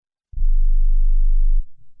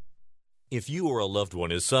If you or a loved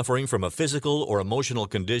one is suffering from a physical or emotional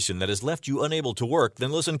condition that has left you unable to work, then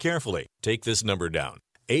listen carefully. Take this number down,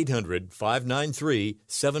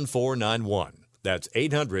 800-593-7491. That's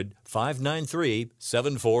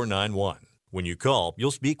 800-593-7491. When you call,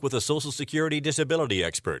 you'll speak with a Social Security disability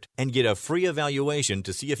expert and get a free evaluation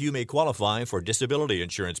to see if you may qualify for disability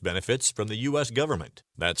insurance benefits from the U.S. government.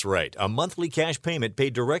 That's right, a monthly cash payment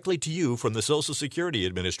paid directly to you from the Social Security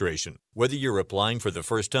Administration. Whether you're applying for the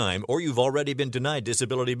first time or you've already been denied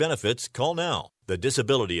disability benefits, call now. The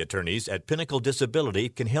disability attorneys at Pinnacle Disability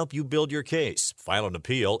can help you build your case, file an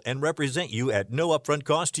appeal, and represent you at no upfront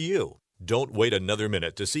cost to you. Don't wait another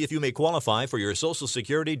minute to see if you may qualify for your Social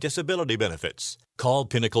Security disability benefits. Call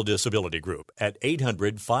Pinnacle Disability Group at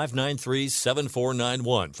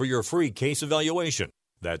 800-593-7491 for your free case evaluation.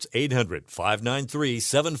 That's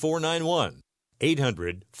 800-593-7491.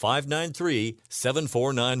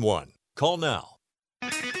 800-593-7491. Call now.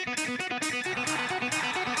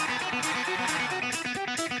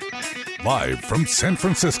 Live from San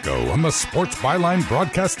Francisco on the Sports Byline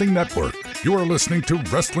Broadcasting Network, you are listening to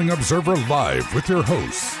Wrestling Observer Live with your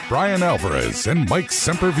hosts, Bryan Alvarez and Mike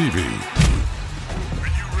Sempervive. Are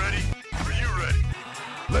you ready? Are you ready?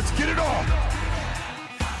 Let's get it on!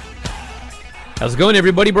 How's it going,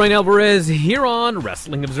 everybody? Bryan Alvarez here on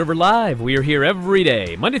Wrestling Observer Live. We are here every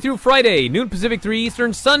day, Monday through Friday, noon Pacific, 3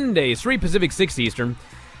 Eastern, Sundays, 3 Pacific, 6 Eastern.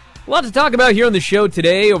 A lot to talk about here on the show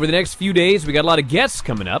today. Over the next few days, we got a lot of guests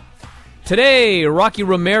coming up. Today, Rocky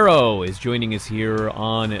Romero is joining us here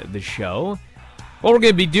on the show. What we're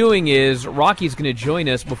going to be doing is Rocky's going to join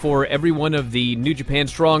us before every one of the New Japan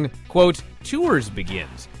Strong, quote, tours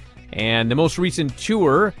begins. And the most recent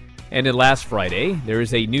tour ended last Friday. There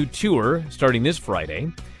is a new tour starting this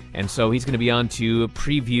Friday. And so he's going to be on to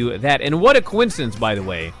preview that. And what a coincidence, by the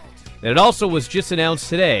way, that it also was just announced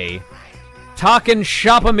today. Talkin'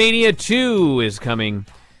 Shopomania 2 is coming.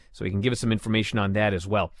 So he can give us some information on that as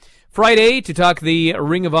well. Friday, to talk the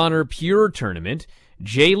Ring of Honor Pure Tournament,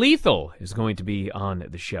 Jay Lethal is going to be on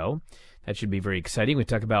the show. That should be very exciting. We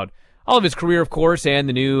talk about all of his career, of course, and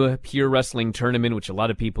the new Pure Wrestling Tournament, which a lot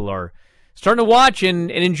of people are starting to watch and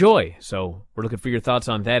enjoy. So we're looking for your thoughts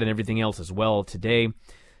on that and everything else as well today.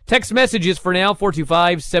 Text messages for now,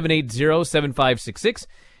 425-780-7566.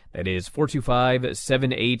 That is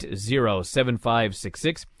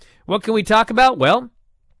 425-780-7566. What can we talk about? Well,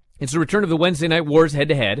 it's the return of the Wednesday Night Wars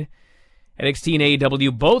head-to-head. NXT and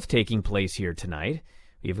AEW both taking place here tonight.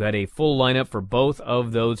 We've got a full lineup for both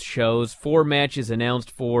of those shows. 4 matches announced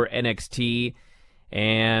for NXT,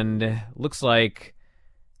 and looks like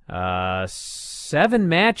 7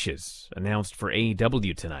 matches announced for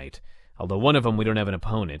AEW tonight. Although one of them we don't have an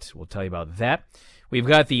opponent. We'll tell you about that. We've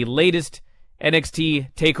got the latest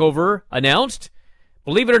NXT TakeOver announced.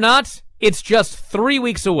 Believe it or not, it's just 3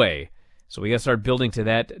 weeks away. So we got to start building to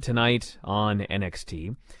that tonight on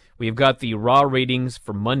NXT. We've got the Raw ratings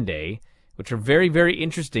for Monday, which are very, very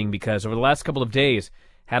interesting because over the last couple of days,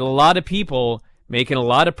 had a lot of people making a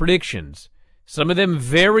lot of predictions. Some of them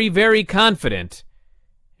very, very confident,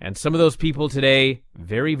 and some of those people today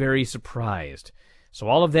very, very surprised. So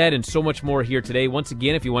all of that and so much more here today. Once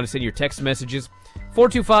again, if you want to send your text messages,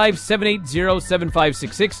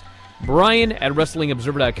 425-780-7566. Bryan at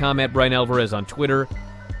WrestlingObserver.com, at Bryan Alvarez on Twitter.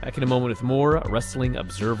 Back in a moment with more Wrestling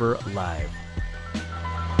Observer Live.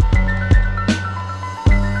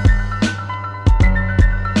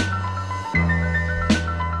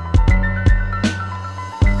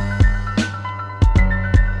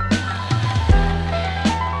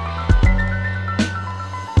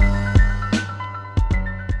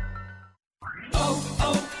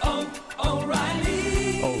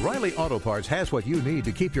 O'Reilly Auto Parts has what you need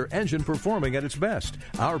to keep your engine performing at its best.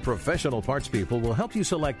 Our professional parts people will help you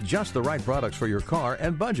select just the right products for your car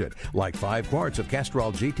and budget, like 5 quarts of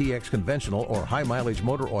Castrol GTX conventional or high-mileage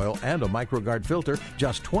motor oil and a MicroGuard filter,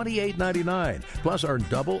 just $28.99. Plus, earn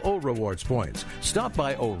double O Rewards points. Stop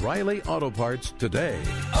by O'Reilly Auto Parts today.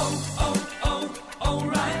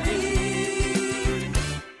 O'Reilly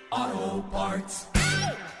Auto Parts.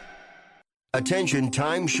 Attention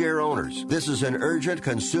timeshare owners. This is an urgent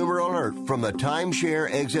consumer alert from the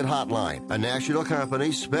Timeshare Exit Hotline, a national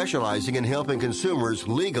company specializing in helping consumers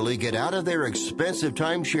legally get out of their expensive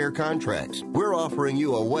timeshare contracts. We're offering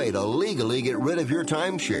you a way to legally get rid of your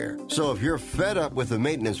timeshare. So if you're fed up with the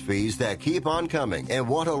maintenance fees that keep on coming and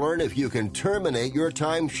want to learn if you can terminate your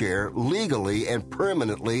timeshare legally and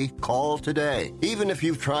permanently, call today. Even if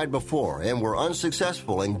you've tried before and were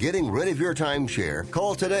unsuccessful in getting rid of your timeshare,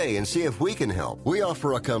 call today and see if we can can help. We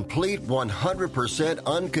offer a complete 100%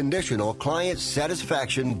 unconditional client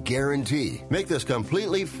satisfaction guarantee. Make this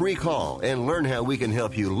completely free call and learn how we can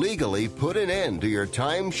help you legally put an end to your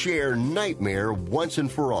timeshare nightmare once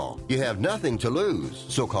and for all. You have nothing to lose,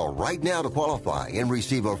 so call right now to qualify and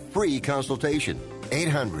receive a free consultation.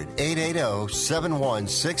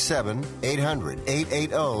 800-880-7167.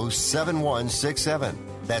 800-880-7167.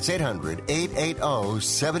 That's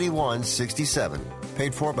 800-880-7167.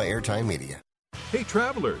 Paid for by Airtime Media. Hey,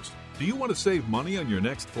 travelers, do you want to save money on your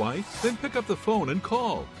next flight? Then pick up the phone and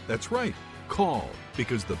call. That's right, call,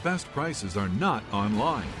 because the best prices are not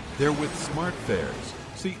online. They're with SmartFares.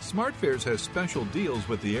 See, SmartFares has special deals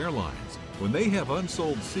with the airlines. When they have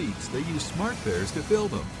unsold seats, they use SmartFares to fill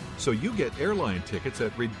them. So you get airline tickets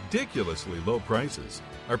at ridiculously low prices.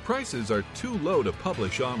 Our prices are too low to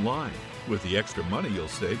publish online. With the extra money you'll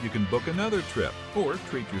save, you can book another trip or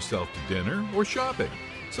treat yourself to dinner or shopping.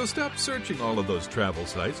 So stop searching all of those travel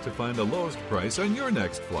sites to find the lowest price on your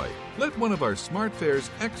next flight. Let one of our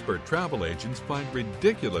SmartFares expert travel agents find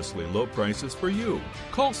ridiculously low prices for you.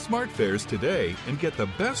 Call SmartFares today and get the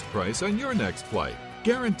best price on your next flight.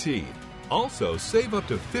 Guaranteed. Also, save up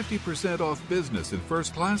to 50% off business and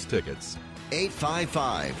first class tickets.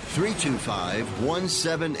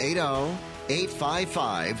 855-325-1780.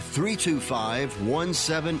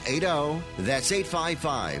 855-325-1780. That's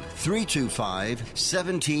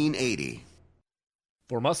 855-325-1780.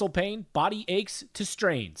 For muscle pain, body aches to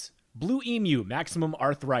strains, Blue Emu Maximum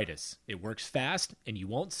Arthritis. It works fast and you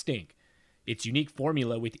won't stink. Its unique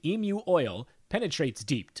formula with emu oil penetrates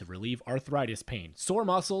deep to relieve arthritis pain, sore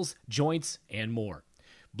muscles, joints, and more.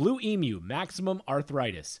 Blue Emu Maximum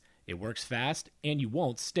Arthritis. It works fast and you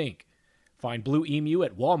won't stink. Find Blue Emu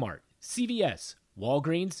at Walmart, CVS,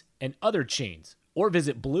 Walgreens, and other chains, or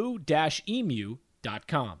visit blue-emu.com.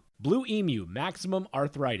 Blue Emu Maximum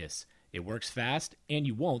Arthritis. It works fast and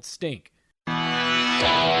you won't stink.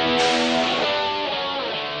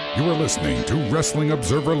 You are listening to Wrestling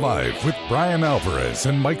Observer Live with Bryan Alvarez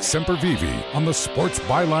and Mike Sempervive on the Sports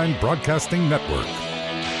Byline Broadcasting Network.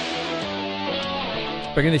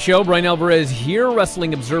 Back in the show, Bryan Alvarez here,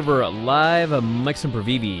 Wrestling Observer Live. Mike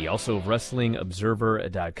Sempervive, also of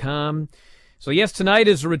WrestlingObserver.com. So yes, tonight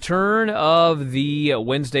is the return of the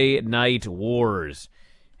Wednesday Night Wars.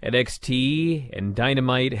 NXT and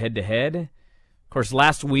Dynamite head-to-head. Of course,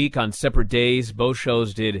 last week on separate days, both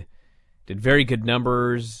shows did very good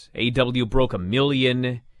numbers. AEW broke 1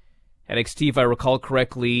 million. NXT, if I recall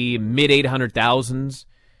correctly, mid-800,000s.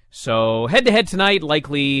 So head-to-head tonight,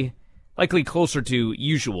 likely closer to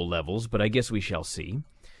usual levels, but I guess we shall see.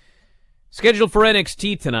 Scheduled for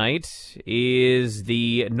NXT tonight is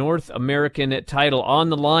the North American title on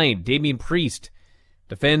the line. Damian Priest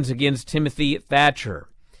defends against Timothy Thatcher.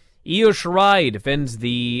 Io Shirai defends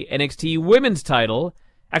the NXT Women's title.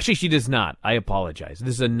 Actually, she does not. I apologize.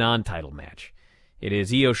 This is a non-title match. It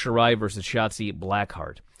is Io Shirai versus Shotzi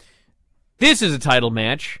Blackheart. This is a title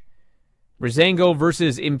match. Breezango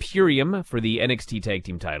versus Imperium for the NXT Tag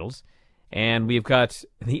Team titles. And we've got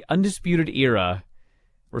the Undisputed Era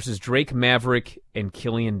versus Drake Maverick and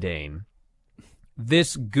Killian Dane.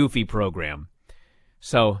 This goofy program.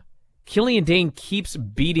 So, Killian Dane keeps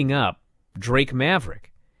beating up Drake Maverick.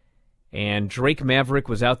 And Drake Maverick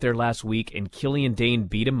was out there last week, and Killian Dane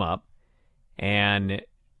beat him up. And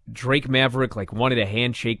Drake Maverick wanted a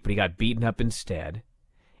handshake, but he got beaten up instead.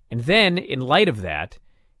 And then, in light of that,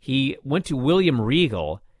 he went to William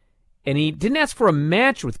Regal, and he didn't ask for a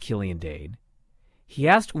match with Killian Dane. He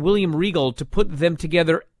asked William Regal to put them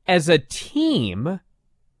together as a team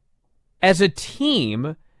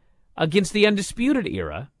against the Undisputed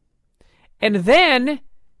Era. And then,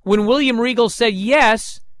 when William Regal said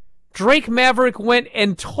yes, Drake Maverick went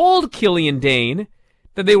and told Killian Dane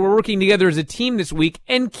that they were working together as a team this week,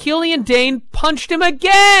 and Killian Dane punched him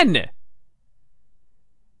again!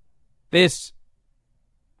 This.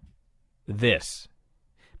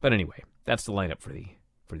 But anyway, that's the lineup for the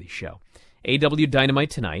show. AEW Dynamite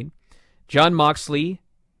tonight. Jon Moxley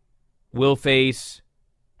will face...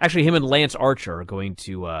 Actually, him and Lance Archer are going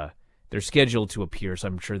to... they're scheduled to appear, so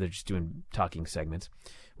I'm sure they're just doing talking segments.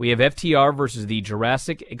 We have FTR versus the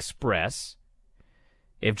Jurassic Express.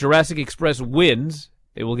 If Jurassic Express wins,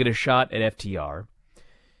 they will get a shot at FTR.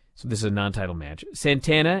 So this is a non-title match.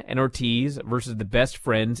 Santana and Ortiz versus the Best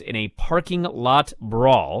Friends in a parking lot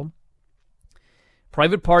brawl.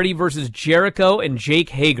 Private Party versus Jericho and Jake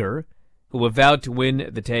Hager, who have vowed to win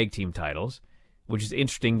the tag team titles, which is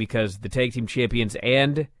interesting because the tag team champions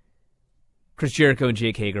and Chris Jericho and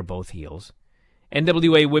Jake Hager both heels.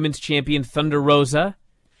 NWA Women's Champion Thunder Rosa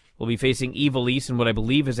will be facing Eva Lise in what I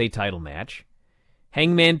believe is a title match.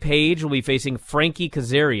 Hangman Page will be facing Frankie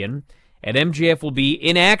Kazarian, and MJF will be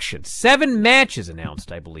in action. 7 matches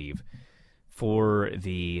announced, I believe, for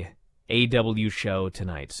the AW show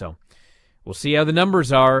tonight. So we'll see how the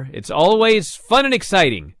numbers are. It's always fun and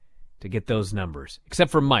exciting to get those numbers,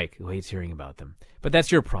 except for Mike, who hates hearing about them. But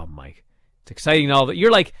that's your problem, Mike. It's exciting and all that.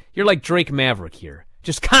 You're like Drake Maverick here,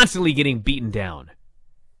 just constantly getting beaten down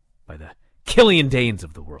by the Killian Danes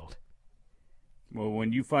of the world. Well,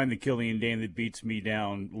 when you find the Killian Dane that beats me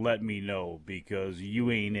down, let me know, because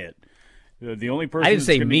you ain't it. The only person I didn't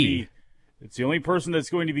say me. It's the only person that's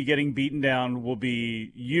going to be getting beaten down will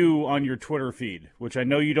be you on your Twitter feed, which I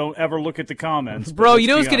know you don't ever look at the comments. Bro, you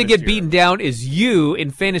know who's going to get beaten down is you in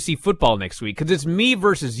fantasy football next week, because it's me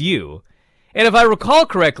versus you. And if I recall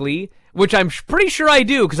correctly, which I'm pretty sure I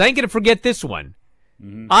do, because I ain't going to forget this one,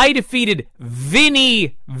 I defeated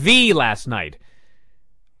Vinny V last night.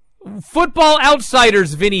 Football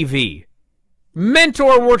Outsiders Vinny V.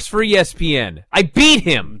 Mentor works for ESPN. I beat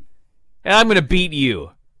him, and I'm going to beat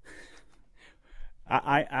you.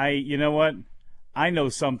 You know what? I know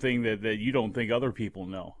something that you don't think other people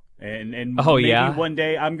know. And maybe one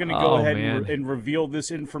day I'm going to go ahead and reveal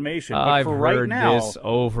this information. But I've for right heard now, this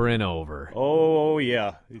over and over. Oh,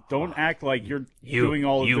 yeah. Don't act like you're doing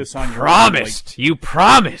all of this on your own. You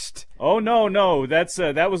promised. Oh, no.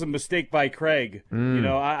 That was a mistake by Craig. You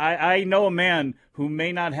know, I know a man who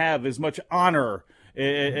may not have as much honor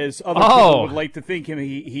as other people would like to think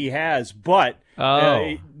he has, but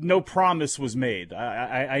no promise was made.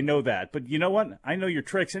 I know that. But you know what? I know your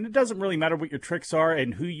tricks, and it doesn't really matter what your tricks are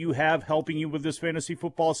and who you have helping you with this fantasy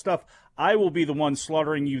football stuff. I will be the one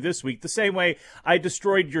slaughtering you this week, the same way I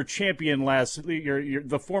destroyed your champion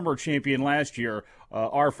the former champion last year,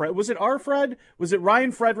 Arfred. Was it Arfred? Was it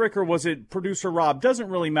Ryan Frederick, or was it Producer Rob? Doesn't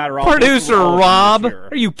really matter. Producer Rob?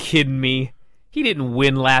 Are you kidding me? He didn't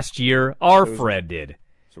win last year. Our Fred did.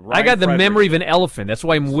 So I got the memory of an elephant. That's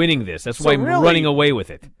why I'm winning this. That's why I'm running away with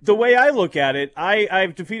it. The way I look at it,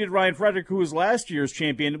 I've defeated Ryan Frederick, who was last year's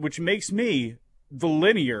champion, which makes me the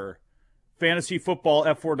linear fantasy football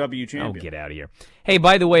F4W champion. Oh, get out of here. Hey,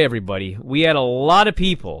 by the way, everybody, we had a lot of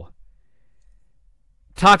people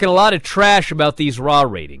talking a lot of trash about these Raw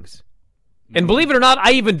ratings. And believe it or not,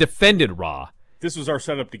 I even defended Raw. This was our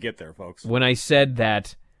setup to get there, folks. When I said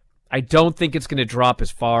that I don't think it's going to drop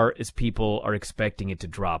as far as people are expecting it to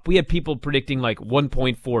drop. We had people predicting like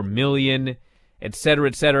 1.4 million, et cetera,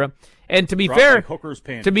 et cetera. And to be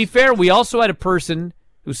fair, we also had a person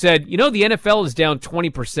who said, you know, the NFL is down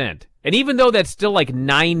 20%. And even though that's still like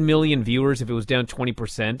 9 million viewers if it was down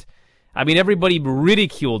 20%, I mean, everybody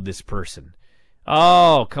ridiculed this person.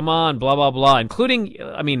 Oh, come on, blah, blah, blah. Including,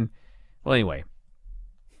 anyway.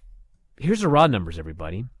 Here's the raw numbers,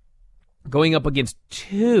 everybody. Going up against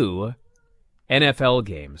 2 NFL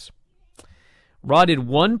games. Raw did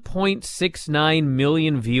 1.69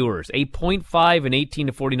 million viewers, 8.5 and 18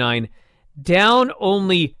 to 49, down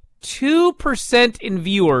only 2% in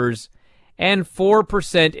viewers and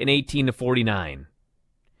 4% in 18 to 49.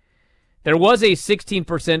 There was a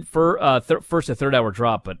 16% for first to third hour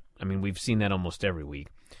drop, but I mean, we've seen that almost every week.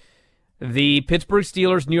 The Pittsburgh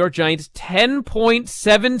Steelers, New York Giants,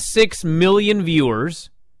 10.76 million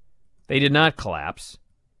viewers. They did not collapse.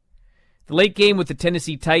 The late game with the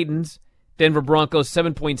Tennessee Titans, Denver Broncos,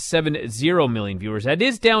 7.70 million viewers. That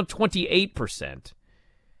is down 28%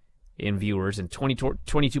 in viewers and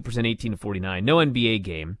 22% 18 to 49. No NBA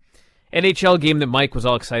game. NHL game that Mike was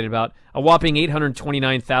all excited about, a whopping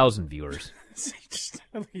 829,000 viewers.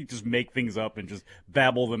 You just make things up and just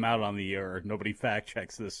babble them out on the air. Nobody fact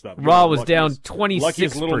checks this stuff. Raw was down 26%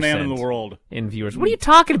 luckiest little man in the world in viewers. What are you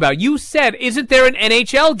talking about? You said, isn't there an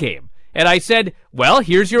NHL game? And I said, well,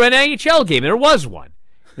 here's your NHL game. There was one.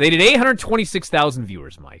 They did 826,000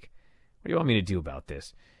 viewers, Mike. What do you want me to do about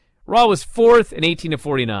this? Raw was 4th in 18 to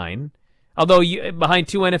 49, although behind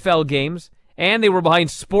 2 NFL games, and they were behind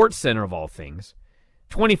SportsCenter of all things.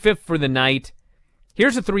 25th for the night.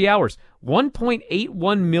 Here's the 3 hours.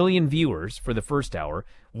 1.81 million viewers for the first hour,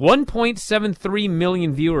 1.73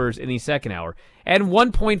 million viewers in the second hour, and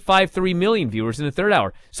 1.53 million viewers in the third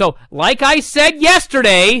hour. So, like I said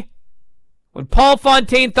yesterday, when Paul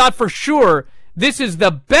Fontaine thought for sure this is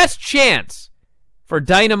the best chance for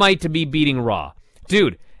Dynamite to be beating Raw.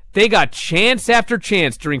 Dude, they got chance after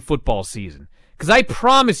chance during football season. Because I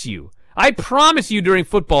promise you during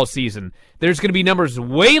football season, there's going to be numbers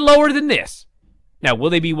way lower than this. Now, will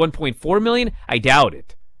they be 1.4 million? I doubt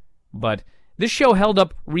it. But this show held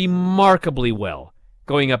up remarkably well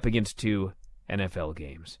going up against 2 NFL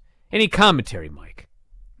games. Any commentary, Mike?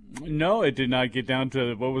 No, it did not get down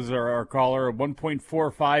to, what was our caller,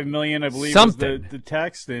 1.45 million, I believe, Something. was the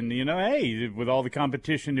text. And, hey, with all the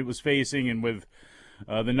competition it was facing and with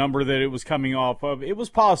the number that it was coming off of, it was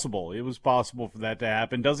possible. It was possible for that to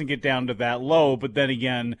happen. Doesn't get down to that low, but then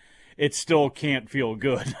again, it still can't feel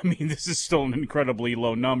good. I mean, this is still an incredibly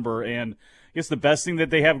low number, and I guess the best thing that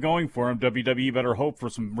they have going for them, WWE better hope for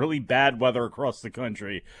some really bad weather across the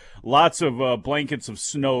country. Lots of blankets of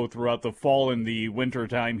snow throughout the fall and the winter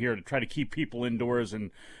time here to try to keep people indoors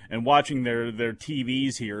and watching their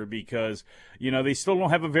TVs here, because, they still don't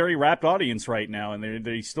have a very rapt audience right now, and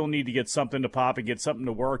they still need to get something to pop and get something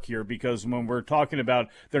to work here, because when we're talking about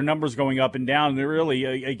their numbers going up and down, they're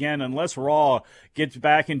really, again, unless Raw gets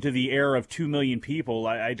back into the era of 2 million people,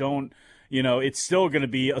 I don't... it's still going to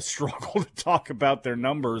be a struggle to talk about their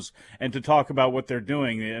numbers and to talk about what they're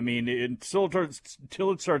doing. I mean, until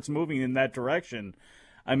it starts moving in that direction.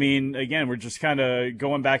 I mean, again, we're just kind of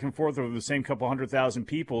going back and forth over the same couple 100,000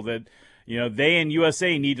 people that, they and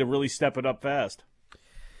USA need to really step it up fast.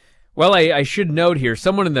 Well, I should note here,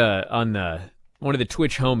 someone on one of the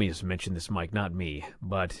Twitch homies mentioned this, Mike, not me,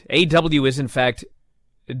 but AEW is in fact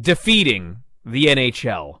defeating the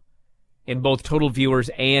NHL in both total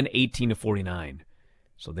viewers and 18 to 49.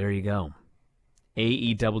 So there you go.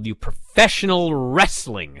 AEW Professional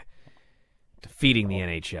Wrestling defeating the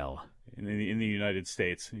NHL. In the United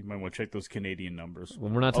States. You might want to check those Canadian numbers.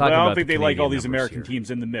 Well, we're not talking about I don't think they like all these American here.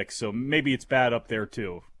 teams in the mix, so maybe it's bad up there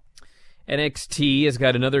too. NXT has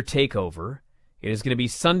got another takeover. It is going to be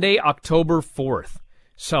Sunday, October 4th.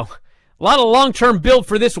 So, a lot of long-term build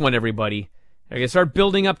for this one, everybody. They're going to start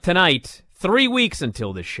building up tonight. 3 weeks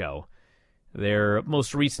until this show. Their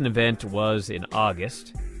most recent event was in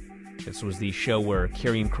August. This was the show where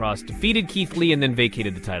Karrion Kross defeated Keith Lee and then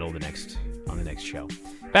vacated the title on the next show.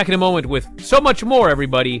 Back in a moment with so much more,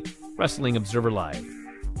 everybody. Wrestling Observer Live.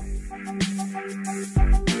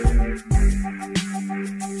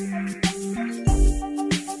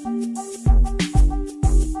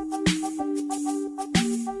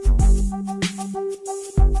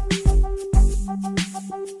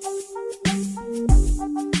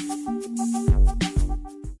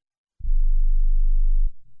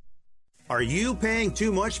 Are you paying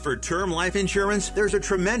too much for term life insurance? There's a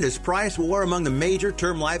tremendous price war among the major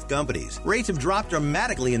term life companies. Rates have dropped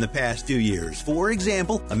dramatically in the past 2 years. For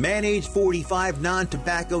example, a man age 45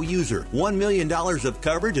 non-tobacco user, $1 million of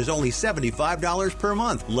coverage is only $75 per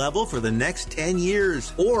month, level for the next 10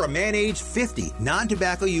 years. Or a man age 50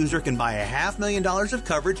 non-tobacco user can buy $500,000 of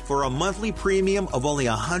coverage for a monthly premium of only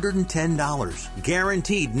 $110.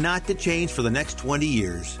 Guaranteed not to change for the next 20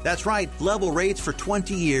 years. That's right, level rates for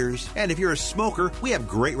 20 years. And if you're a smoker, we have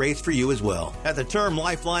great rates for you as well. At the Term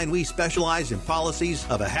Lifeline, we specialize in policies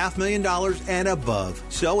of $500,000 and above.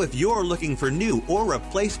 So if you're looking for new or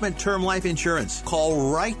replacement term life insurance,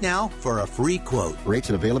 call right now for a free quote. Rates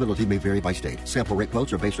and availability may vary by state. Sample rate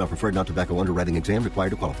quotes are based on preferred non-tobacco underwriting exam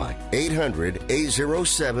required to qualify.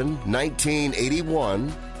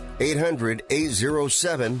 800-807-1981.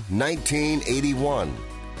 800-807-1981.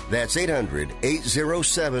 That's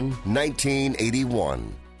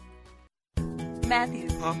 800-807-1981. Matthew.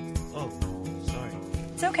 Huh? Oh, sorry.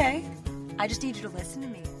 It's okay. I just need you to listen to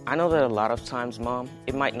me. I know that a lot of times, Mom,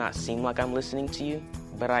 it might not seem like I'm listening to you,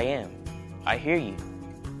 but I am. I hear you.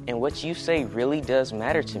 And what you say really does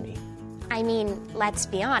matter to me. I mean, let's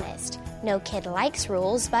be honest. No kid likes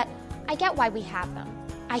rules, but I get why we have them.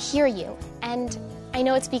 I hear you, and I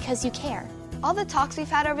know it's because you care. All the talks we've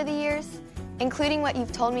had over the years, including what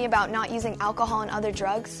you've told me about not using alcohol and other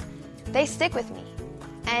drugs, they stick with me.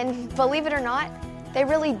 And believe it or not, they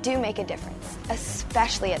really do make a difference,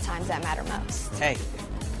 especially at times that matter most. Hey,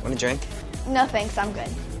 want a drink? No thanks, I'm good.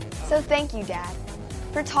 So thank you, Dad,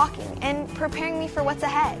 for talking and preparing me for what's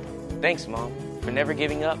ahead. Thanks, Mom, for never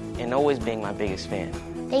giving up and always being my biggest fan.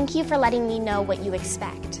 Thank you for letting me know what you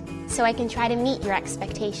expect, so I can try to meet your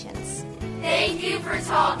expectations. Thank you for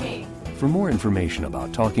talking. For more information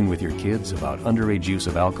about talking with your kids about underage use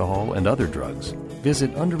of alcohol and other drugs,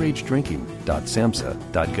 visit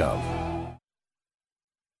underagedrinking.samhsa.gov.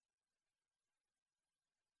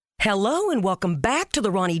 Hello and welcome back to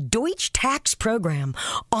the Ronnie Deutsch Tax Program.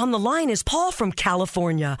 On the line is Paul from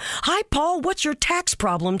California. Hi, Paul. What's your tax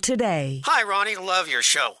problem today? Hi, Ronnie. Love your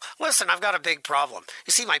show. Listen, I've got a big problem.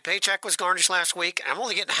 You see, my paycheck was garnished last week, and I'm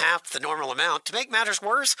only getting half the normal amount. To make matters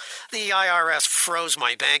worse, the IRS froze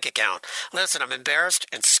my bank account. Listen, I'm embarrassed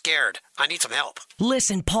and scared. I need some help.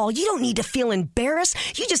 Listen, Paul, you don't need to feel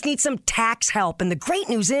embarrassed. You just need some tax help. And the great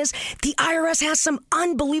news is the IRS has some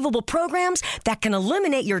unbelievable programs that can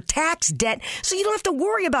eliminate your tax debt so you don't have to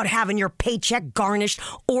worry about having your paycheck garnished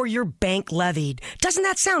or your bank levied. Doesn't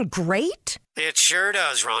that sound great? It sure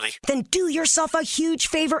does, Ronnie. Then do yourself a huge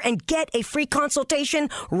favor and get a free consultation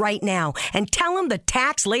right now and tell them the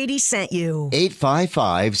tax lady sent you.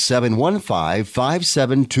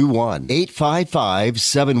 855-715-5721.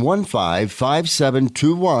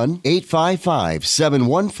 855-715-5721.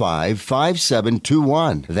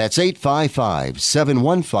 855-715-5721. That's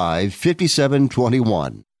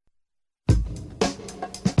 855-715-5721.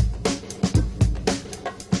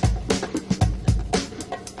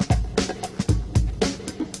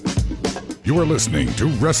 You are listening to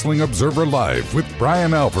Wrestling Observer Live with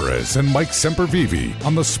Bryan Alvarez and Mike Sempervive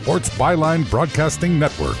on the Sports Byline Broadcasting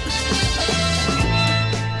Network.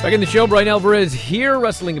 Back in the show, Bryan Alvarez here,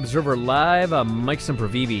 Wrestling Observer Live. I'm Mike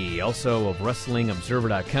Sempervive, also of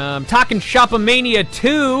WrestlingObserver.com. Talking Shopomania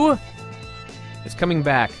 2 is coming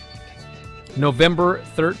back November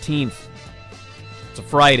 13th. It's a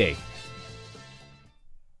Friday.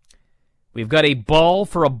 We've got a ball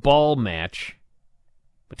for a ball match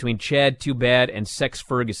between Chad Too Bad and Sex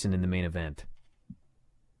Ferguson in the main event.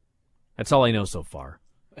 That's all I know so far.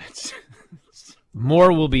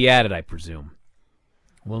 More will be added, I presume.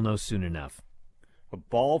 We'll know soon enough. A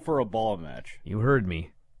ball for a ball match. You heard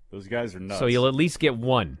me. Those guys are nuts. So you'll at least get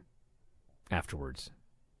one afterwards,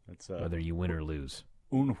 That's whether you win or lose.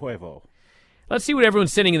 Un huevo. Let's see what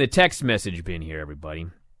everyone's sending in the text message bin here, everybody.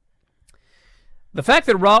 The fact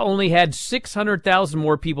that Raw only had 600,000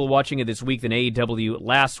 more people watching it this week than AEW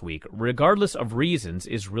last week, regardless of reasons,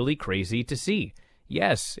 is really crazy to see.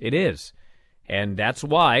 Yes, it is. And that's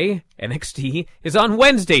why NXT is on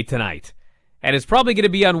Wednesday tonight. And it's probably going to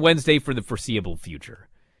be on Wednesday for the foreseeable future.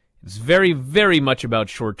 It's very, very much about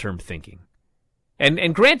short-term thinking.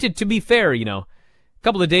 And granted, to be fair, a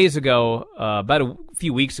couple of days ago, about a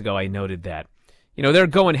few weeks ago, I noted that, they're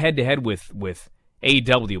going head-to-head with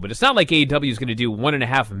AEW, but it's not like AEW is going to do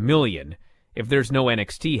 1.5 million if there's no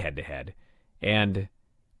NXT head-to-head. And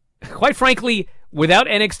quite frankly, without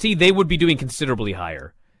NXT, they would be doing considerably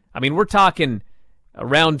higher. I mean, we're talking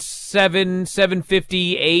around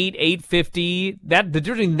 750, 850. They're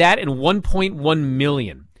doing that and 1.1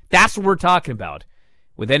 million. That's what we're talking about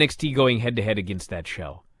with NXT going head-to-head against that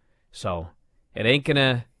show. So it ain't going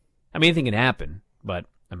to... anything can happen, but,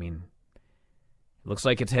 it looks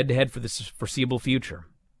like it's head-to-head for the foreseeable future.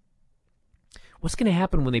 What's going to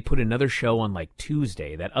happen when they put another show on,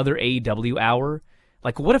 Tuesday, that other AEW hour?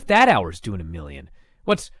 What if that hour's doing 1 million?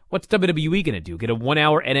 What's WWE going to do? Get a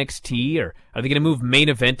 1-hour NXT, or are they going to move main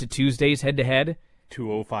event to Tuesdays head-to-head?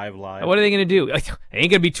 205 Live. What are they going to do? It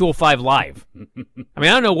ain't going to be 205 Live. I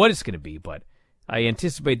don't know what it's going to be, but I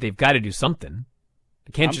anticipate they've got to do something.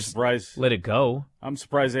 They can't just let it go. I'm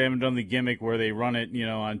surprised they haven't done the gimmick where they run it,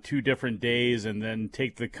 on 2 different days and then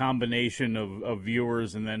take the combination of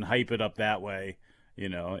viewers and then hype it up that way.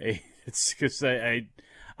 It's because I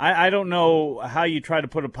don't know how you try to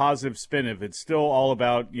put a positive spin if it's still all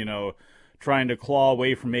about, trying to claw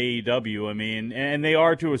away from AEW. And they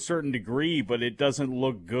are to a certain degree, but it doesn't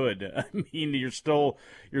look good. You're still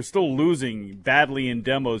losing badly in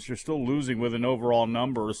demos. You're still losing with an overall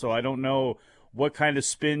number. So I don't know what kind of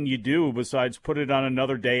spin you do besides put it on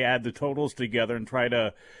another day, add the totals together, and try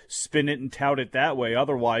to spin it and tout it that way.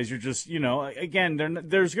 Otherwise, you're just, again,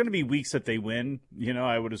 there's going to be weeks that they win.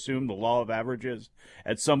 I would assume the law of averages.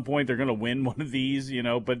 At some point, they're going to win one of these,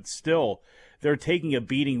 but still, they're taking a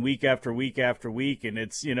beating week after week after week. And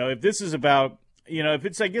it's, if this is about, if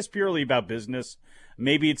it's, I guess, purely about business,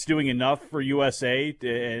 maybe it's doing enough for USA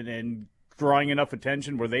and drawing enough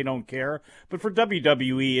attention where they don't care. But for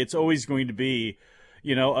WWE, it's always going to be,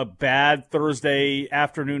 a bad Thursday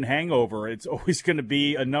afternoon hangover. It's always going to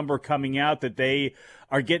be a number coming out that they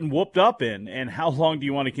are getting whooped up in. And how long do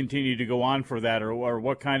you want to continue to go on for that? Or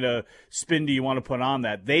what kind of spin do you want to put on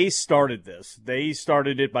that? They started this. They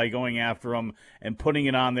started it by going after them and putting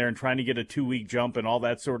it on there and trying to get a 2-week jump and all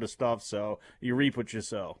that sort of stuff. So you reap what you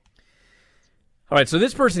sow. All right, so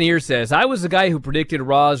this person here says, I was the guy who predicted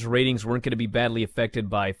Raw's ratings weren't going to be badly affected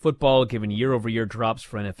by football, given year-over-year drops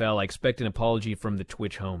for NFL. I expect an apology from the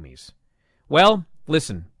Twitch homies. Well,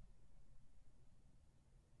 listen.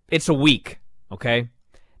 It's a week, okay?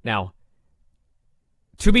 Now,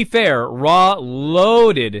 to be fair, Raw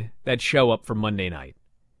loaded that show up for Monday night.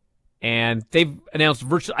 And they've announced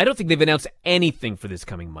I don't think they've announced anything for this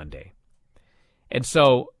coming Monday. And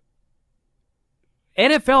so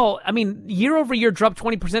NFL, year over year dropped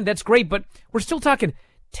 20%. That's great, but we're still talking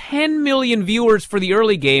 10 million viewers for the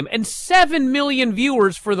early game and 7 million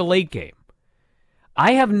viewers for the late game.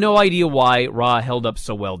 I have no idea why Raw held up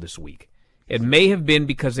so well this week. It may have been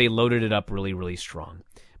because they loaded it up really, really strong.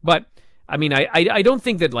 But, I mean, I don't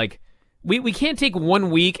think that, like, we can't take 1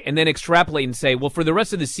 week and then extrapolate and say, well, for the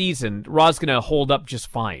rest of the season, Raw's going to hold up just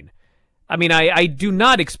fine. I mean, I do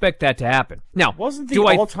not expect that to happen. Now, wasn't the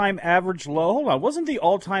all-time average low? Hold on, wasn't the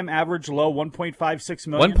all-time average low 1.56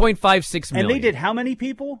 million? 1.56 million. And they did how many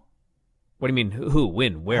people? What do you mean? Who?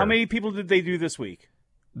 When? Where? How many people did they do this week?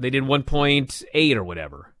 They did 1.8 or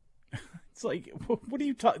whatever. It's like, what do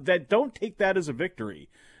you talk? That don't take that as a victory.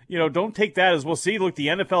 You know, don't take that as, well, see, look, the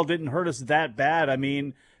NFL didn't hurt us that bad. I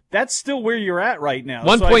mean, that's still where you're at right now.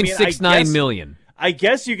 1.69 million. I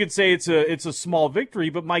guess you could say it's a small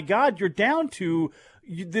victory, but my God, we're down to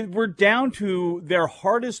their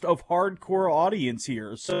hardest of hardcore audience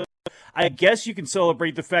here. So I guess you can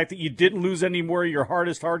celebrate the fact that you didn't lose any more of your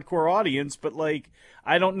hardest hardcore audience, but like,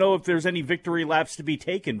 I don't know if there's any victory laps to be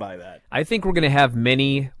taken by that. I think we're going to have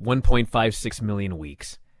many 1.56 million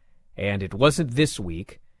weeks, and it wasn't this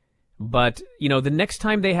week. But, you know, the next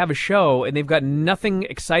time they have a show and they've got nothing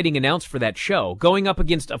exciting announced for that show, going up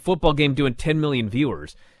against a football game doing 10 million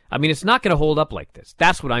viewers, I mean, it's not going to hold up like this.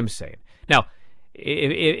 That's what I'm saying. Now,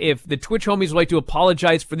 if the Twitch homies would like to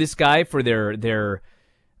apologize for this guy, for their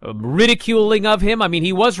ridiculing of him, I mean,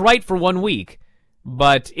 he was right for 1 week,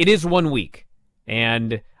 but it is 1 week.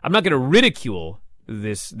 And I'm not going to ridicule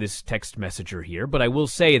this text messenger here, but I will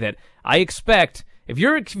say that I expect... If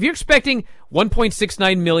you're expecting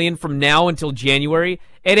 1.69 million from now until January,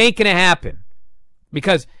 it ain't going to happen.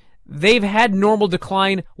 Because they've had normal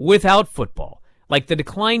decline without football. Like, the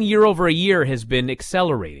decline year over a year has been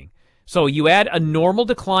accelerating. So you add a normal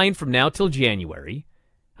decline from now till January.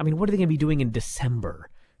 I mean, what are they going to be doing in December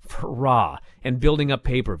for Raw and building up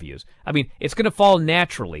pay-per-views? I mean, it's going to fall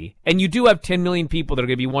naturally. And you do have 10 million people that are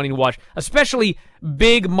going to be wanting to watch, especially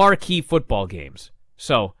big marquee football games.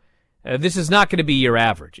 So... this is not going to be your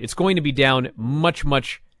average. It's going to be down much,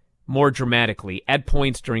 much more dramatically at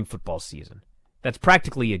points during football season. That's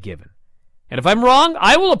practically a given. And if I'm wrong,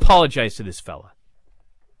 I will apologize to this fella.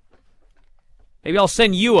 Maybe I'll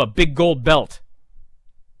send you a big gold belt.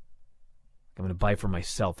 I'm going to buy for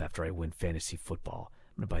myself after I win fantasy football.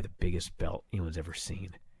 I'm going to buy the biggest belt anyone's ever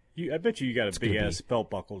seen. I bet you got a big-ass belt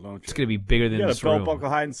buckle, don't you? It's going to be bigger than this room. You got a belt buckle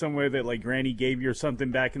hiding somewhere that, like, Granny gave you or something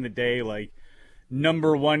back in the day, like...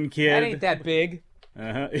 Number one kid. That ain't that big.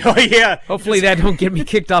 Oh, yeah. Hopefully that don't get me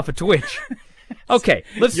kicked off of Twitch. Okay,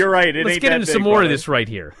 You're right. Let's get into some more of this right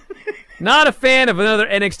here. Not a fan of another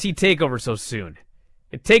NXT TakeOver so soon.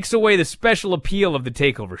 It takes away the special appeal of the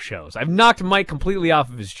TakeOver shows. I've knocked Mike completely off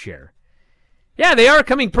of his chair. Yeah, they are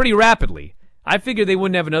coming pretty rapidly. I figured they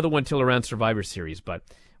wouldn't have another one till around Survivor Series, but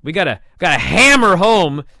we gotta hammer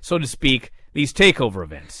home, so to speak, these TakeOver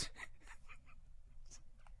events.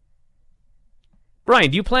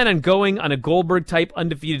 Brian, do you plan on going on a Goldberg-type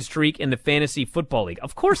undefeated streak in the Fantasy Football League?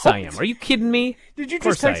 Of course I am. Are you kidding me? Did you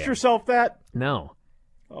just text yourself that? No.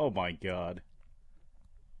 Oh, my God.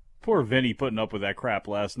 Poor Vinny putting up with that crap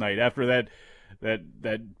last night after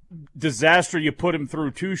that disaster you put him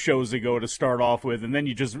through 2 shows ago to start off with, and then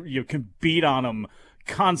you can beat on him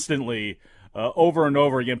constantly over and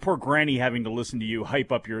over again. Poor Granny having to listen to you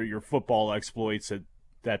hype up your football exploits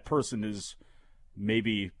that person is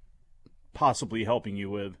maybe... possibly helping you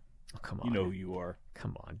with. Oh, come on. You know who you are.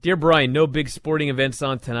 Come on. Dear Brian, no big sporting events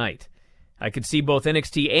on tonight. I could see both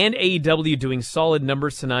NXT and AEW doing solid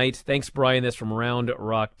numbers tonight. Thanks, Brian. That's from Round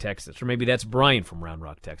Rock, Texas. Or maybe that's Brian from Round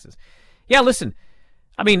Rock, Texas. Yeah, listen.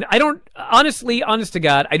 I mean, honest to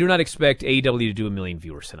God, I do not expect AEW to do 1 million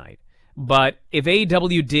viewers tonight. But if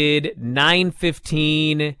AEW did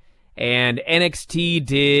 915 and NXT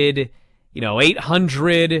did,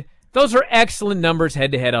 800... those are excellent numbers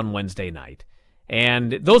head-to-head on Wednesday night.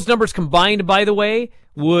 And those numbers combined, by the way,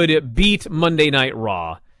 would beat Monday Night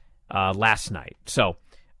Raw last night. So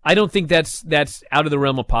I don't think that's out of the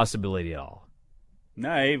realm of possibility at all.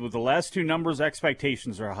 No, with the last 2 numbers,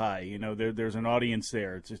 expectations are high. There's an audience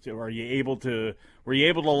there. It's just, were you able to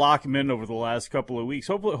lock them in over the last couple of weeks?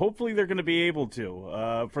 Hopefully they're going to be able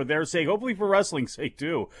to, for their sake. Hopefully for wrestling's sake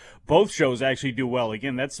too. Both shows actually do well.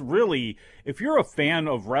 Again, that's really, if you're a fan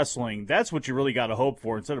of wrestling, that's what you really got to hope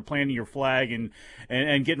for. Instead of planting your flag and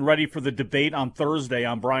getting ready for the debate on Thursday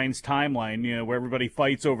on Bryan's timeline, where everybody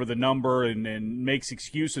fights over the number and makes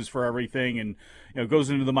excuses for everything and goes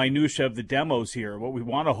into the minutia of the demos here. What we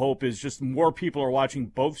want to hope is just more people are watching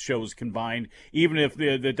both shows combined, even if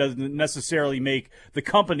that doesn't necessarily make the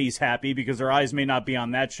companies happy because their eyes may not be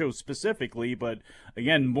on that show specifically. But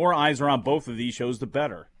again, more eyes are on both of these shows, the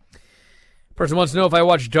better. Person wants to know if I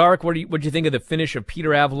watched Dark. What'd you think of the finish of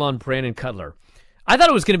Peter Avalon, Brandon Cutler? I thought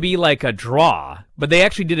it was going to be like a draw, but they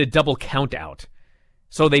actually did a double count out.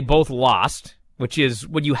 So they both lost, which is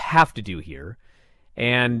what you have to do here.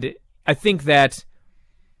 And I think that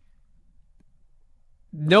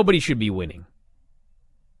nobody should be winning.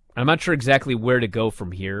 I'm not sure exactly where to go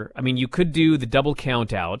from here. I mean, you could do the double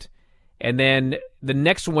count out, and then the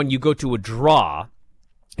next one you go to a draw,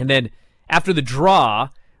 and then after the draw,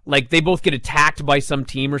 like they both get attacked by some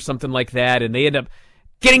team or something like that, and they end up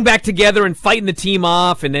getting back together and fighting the team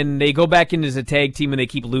off, and then they go back in as a tag team and they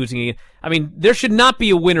keep losing again. I mean, there should not be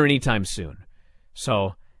a winner anytime soon.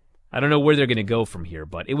 So I don't know where they're going to go from here,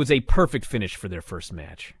 but it was a perfect finish for their first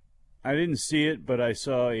match. I didn't see it, but I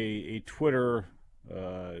saw a Twitter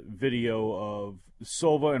video of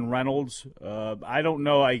Silva and Reynolds. I don't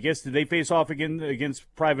know. I guess did they face off again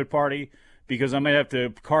against Private Party? Because I might have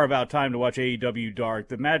to carve out time to watch AEW Dark.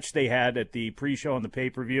 The match they had at the pre-show and the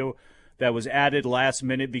pay-per-view that was added last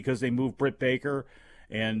minute because they moved Britt Baker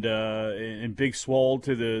and Big Swole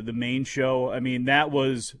to the main show. I mean, that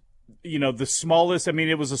was, the smallest. I mean,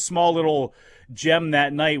 it was a small little gem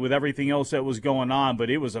that night with everything else that was going on, but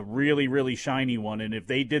it was a really, really shiny one. And if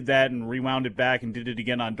they did that and rewound it back and did it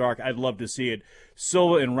again on Dark, I'd love to see it.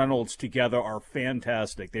 Silva and Reynolds together are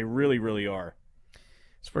fantastic. They really, really are.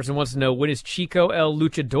 This person wants to know, when is Chico El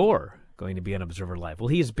Luchador going to be on Observer Live? Well,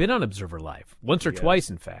 he has been on Observer Live, once or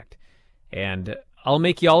twice, in fact. And I'll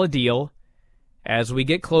make y'all a deal. As we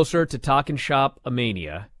get closer to Talkin' Shop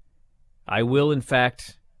Mania, I will, in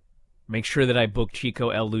fact, make sure that I book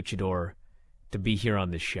Chico El Luchador to be here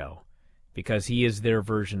on this show, because he is their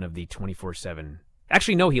version of the 24/7.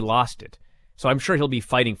 Actually, no, he lost it. So I'm sure he'll be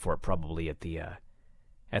fighting for it probably at the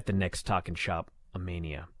next Talkin' Shop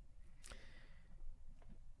Mania.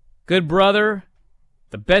 Good brother,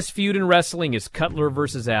 the best feud in wrestling is Cutler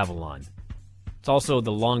versus Avalon. It's also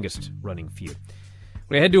the longest running feud.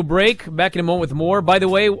 We're going to head to a break. Back in a moment with more. By the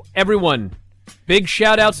way, everyone, big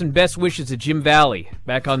shout outs and best wishes to Jim Valley,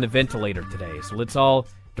 back on the ventilator today. So let's all,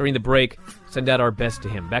 during the break, send out our best to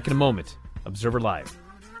him. Back in a moment. Observer Live.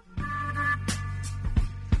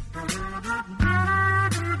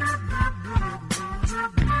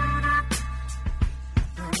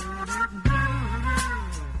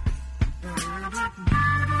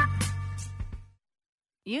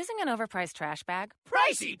 Using an overpriced trash bag?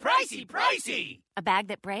 Pricey, pricey, pricey! A bag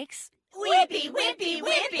that breaks? Whippy, whippy,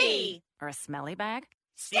 whippy! Or a smelly bag?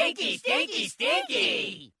 Stinky, stinky,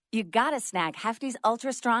 stinky! You gotta snag Hefty's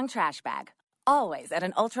Ultra Strong Trash Bag. Always at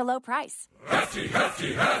an ultra low price. Hefty,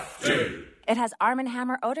 hefty, hefty! It has Arm &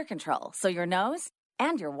 Hammer odor control, so your nose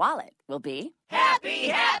and your wallet will be... happy,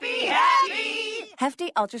 happy, happy!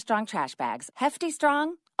 Hefty Ultra Strong Trash Bags. Hefty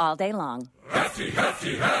strong all day long. Hefty,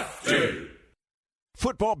 hefty, hefty!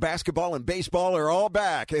 Football, basketball, and baseball are all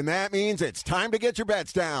back, and that means it's time to get your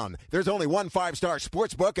bets down. There's only one 5-star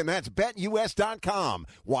sports book, and that's BetUS.com.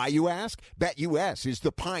 Why, you ask? BetUS is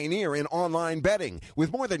the pioneer in online betting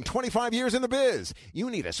with more than 25 years in the biz. You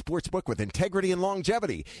need a sports book with integrity and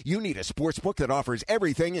longevity. You need a sports book that offers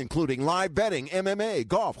everything, including live betting, MMA,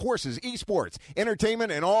 golf, horses, esports,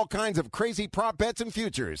 entertainment, and all kinds of crazy prop bets and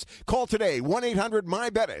futures. Call today,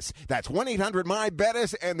 1-800-MY-BETTUS. That's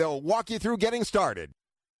 1-800-MY-BETTUS, and they'll walk you through getting started.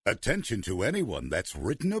 Attention to anyone that's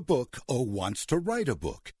written a book or wants to write a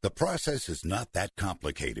book. The process is not that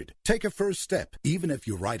complicated. Take a first step. Even if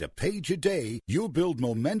you write a page a day, you'll build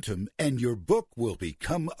momentum and your book will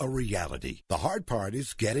become a reality. The hard part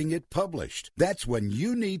is getting it published. That's when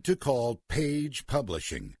you need to call Page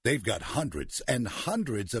Publishing. They've got hundreds and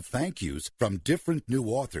hundreds of thank yous from different new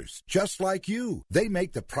authors, just like you. They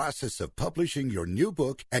make the process of publishing your new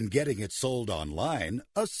book and getting it sold online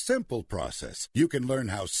a simple process. You can learn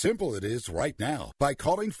how simple it is right now by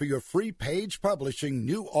calling for your free Page Publishing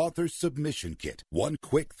New Author Submission Kit. One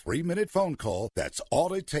quick 3-minute phone call, that's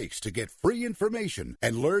all it takes to get free information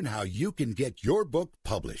and learn how you can get your book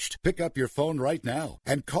published. Pick up your phone right now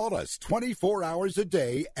and call us 24 hours a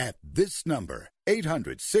day at this number.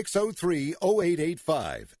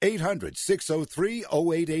 800-603-0885.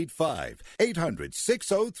 800-603-0885.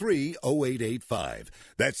 800-603-0885.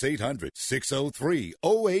 That's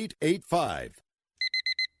 800-603-0885.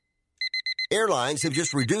 Airlines have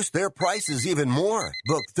just reduced their prices even more.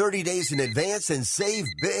 Book 30 days in advance and save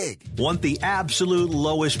big. Want the absolute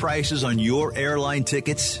lowest prices on your airline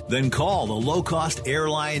tickets? Then call the Low Cost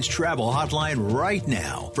Airlines Travel Hotline right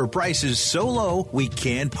now for prices so low we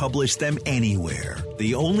can't publish them anywhere.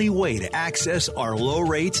 The only way to access our low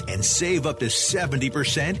rates and save up to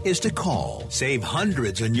 70% is to call. Save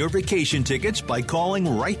hundreds on your vacation tickets by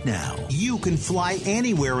calling right now. You can fly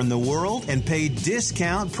anywhere in the world and pay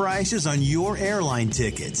discount prices on your your airline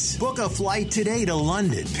tickets. Book a flight today to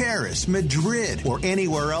London, Paris, Madrid, or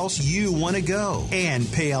anywhere else you want to go.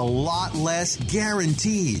 And pay a lot less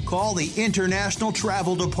guaranteed. Call the International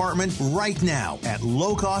Travel Department right now at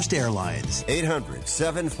Low Cost Airlines.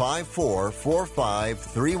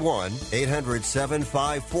 800-754-4531.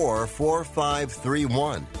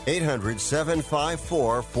 800-754-4531.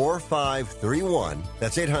 800-754-4531.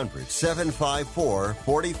 That's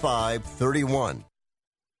 800-754-4531.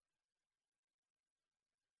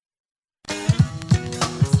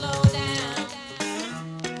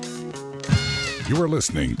 You are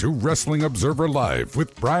listening to Wrestling Observer Live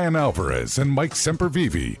with Bryan Alvarez and Mike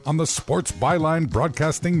Sempervive on the Sports Byline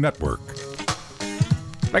Broadcasting Network.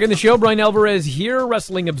 Back in the show, Bryan Alvarez here,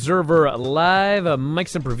 Wrestling Observer Live. Mike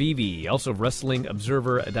Sempervive, also of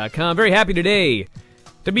WrestlingObserver.com. Very happy today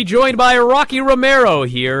to be joined by Rocky Romero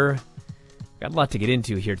here. Got a lot to get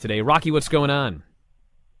into here today. Rocky, what's going on?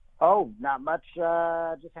 Oh, not much.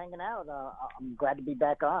 Just hanging out. I'm glad to be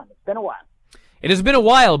back on. It's been a while. It has been a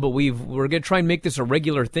while, but we're going to try and make this a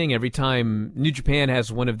regular thing every time New Japan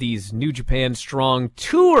has one of these New Japan Strong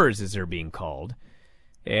Tours, as they're being called.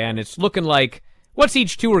 And it's looking like, what's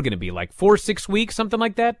each tour going to be, like 4-6 weeks, something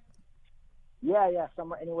like that? Yeah,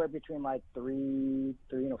 somewhere anywhere between like 3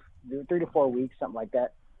 to 4 weeks, something like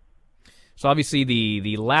that. So obviously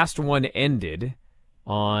the last one ended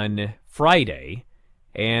on Friday,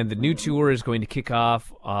 and the new tour is going to kick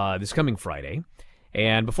off this coming Friday.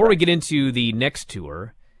 And before we get into the next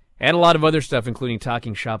tour, and a lot of other stuff, including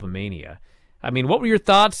Talking Shop-A-Mania, I mean, what were your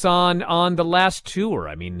thoughts on the last tour?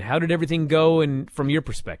 I mean, how did everything go from your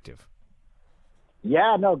perspective?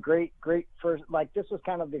 Yeah, no, great first. Like, this was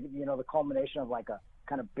kind of the culmination of like a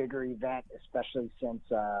kind of bigger event, especially since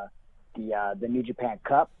the New Japan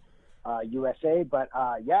Cup USA. But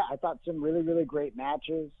yeah, I thought some really, really great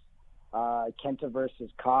matches. Kenta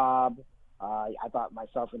versus Cobb. I thought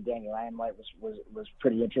myself and Danny Limelight was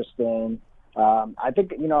pretty interesting. I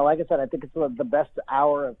think, like I said, I think it's the best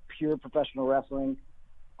hour of pure professional wrestling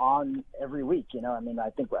on every week. I mean, I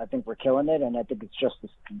think we're killing it, and I think it's just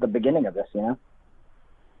the beginning of this.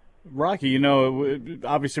 Rocky,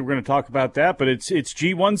 obviously we're going to talk about that, but it's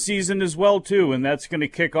G1 season as well too, and that's going to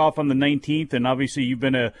kick off on the 19th. And obviously you've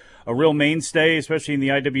been a real mainstay, especially in the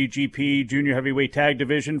IWGP Junior Heavyweight Tag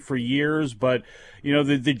Division for years. But the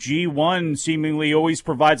G1 seemingly always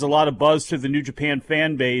provides a lot of buzz to the New Japan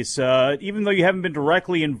fan base, even though you haven't been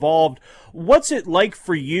directly involved. What's it like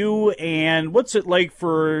for you, and what's it like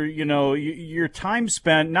for your time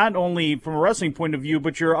spent, not only from a wrestling point of view,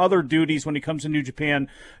 but your other duties when it comes to New Japan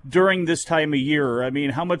during this time of year? I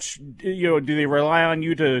mean, how much do they rely on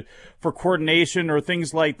you for coordination or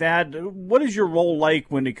things like that? What is your role like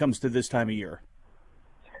when it comes to this time of year?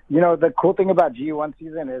 The cool thing about G1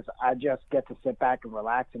 season is I just get to sit back and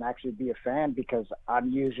relax and actually be a fan, because I'm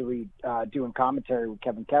usually doing commentary with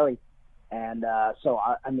Kevin Kelly. And so,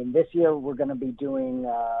 I mean, this year we're going to be doing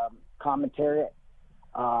commentary.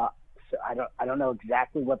 So I don't know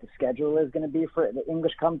exactly what the schedule is going to be for the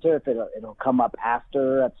English commentary, if it'll come up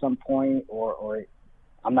after at some point, or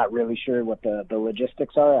I'm not really sure what the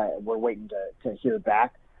logistics are. We're waiting to hear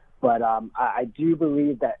back. But I do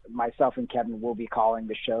believe that myself and Kevin will be calling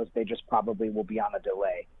the shows. They just probably will be on a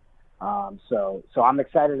delay. So I'm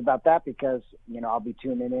excited about that, because, I'll be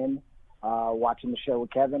tuning in, watching the show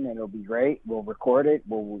with Kevin, and it'll be great. We'll record it.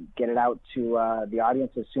 We'll get it out to the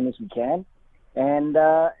audience as soon as we can. And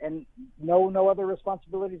no other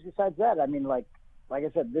responsibilities besides that. I mean, like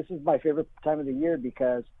I said, this is my favorite time of the year,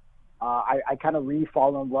 because I kind of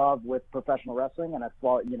fall in love with professional wrestling, and I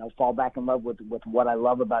fall back in love with what I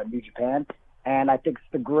love about New Japan. And I think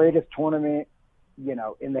it's the greatest tournament,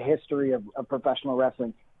 in the history of professional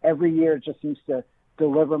wrestling. Every year it just seems to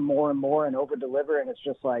deliver more and more and over deliver. And it's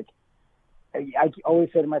just like, I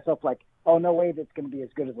always say to myself, like, oh, no way that's going to be as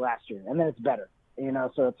good as last year. And then it's better,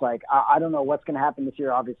 so it's like, I don't know what's going to happen this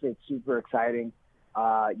year. Obviously it's super exciting,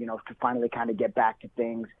 to finally kind of get back to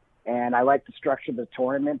things. And I like the structure of the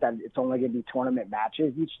tournament, that it's only going to be tournament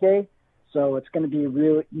matches each day. So it's going to be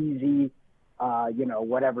real easy,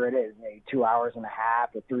 whatever it is, maybe 2 hours and a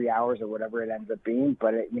half or 3 hours or whatever it ends up being.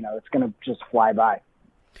 But, it's going to just fly by.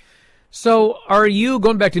 So are you,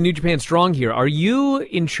 going back to New Japan Strong here, are you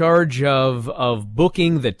in charge of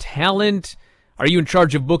booking the talent? Are you in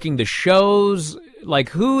charge of booking the shows? Like,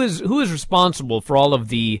 who is responsible for all of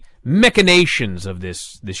the machinations of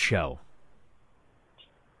this show?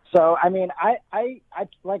 So, I mean, I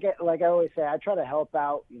like I always say, I try to help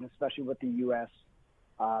out, especially with the U.S.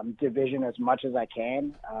 Division as much as I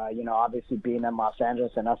can. Obviously being in Los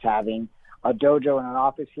Angeles and us having a dojo and an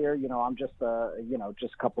office here, I'm just,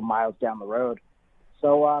 just a couple miles down the road.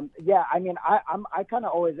 So yeah, I mean, I kind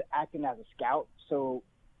of always acting as a scout. So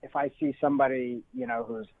if I see somebody, you know,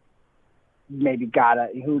 who's maybe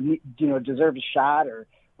who deserves a shot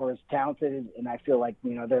or is talented, and I feel like,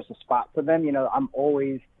 you know, there's a spot for them, you know, I'm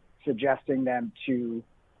always suggesting them to, you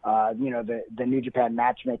know, the New Japan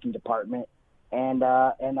matchmaking department, and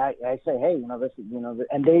I say, hey, you know, this, you know,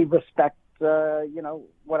 and they respect, you know,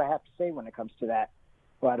 what I have to say when it comes to that.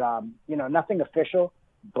 But you know, nothing official.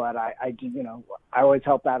 But I do, you know, I always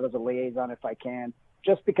help out as a liaison if I can,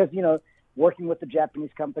 just because, you know, working with the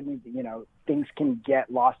Japanese company, you know, things can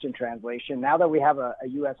get lost in translation. Now that we have a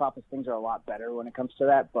U.S. office, things are a lot better when it comes to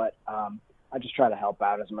that. But I just try to help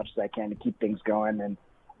out as much as I can to keep things going,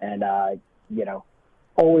 and you know,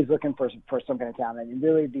 always looking for some kind of talent. And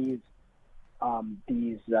really these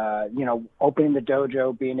you know, opening the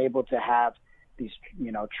dojo, being able to have these,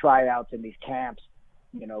 you know, tryouts in these camps,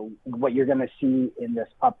 you know, what you're going to see in this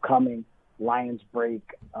upcoming Lions Break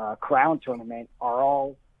Crown tournament are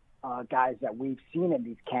all guys that we've seen in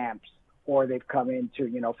these camps, or they've come into,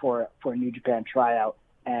 you know, for a New Japan tryout,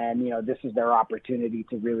 and, you know, this is their opportunity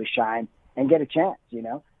to really shine and get a chance, you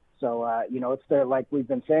know. So, you know, it's their, like we've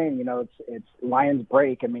been saying, you know, it's Lions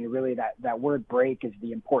Break. I mean, really that word break is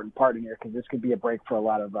the important part in here, because this could be a break for a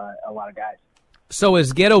lot of guys. So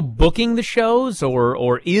is Ghetto booking the shows,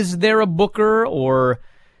 or is there a booker, or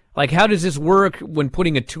like how does this work when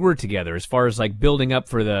putting a tour together, as far as like building up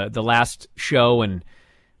for the last show, and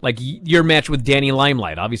like your match with Danny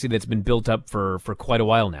Limelight, obviously that's been built up for quite a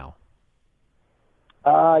while now.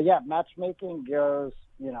 Yeah, matchmaking goes,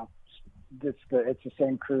 you know, it's the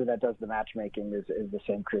same crew that does the matchmaking is the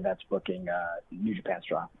same crew that's booking New Japan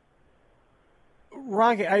Strong.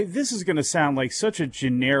 Rocky, this is going to sound like such a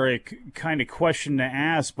generic kind of question to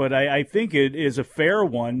ask, but I think it is a fair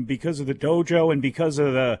one because of the dojo and because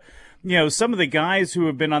of the, you know, some of the guys who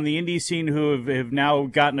have been on the indie scene who have now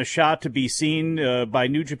gotten a shot to be seen by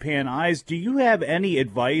New Japan eyes. Do you have any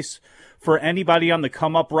advice for anybody on the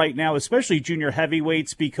come up right now, especially junior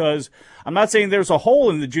heavyweights? Because I'm not saying there's a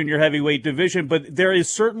hole in the junior heavyweight division, but there is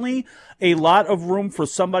certainly a lot of room for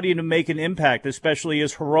somebody to make an impact, especially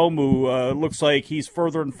as Hiromu looks like he's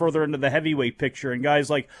further and further into the heavyweight picture, and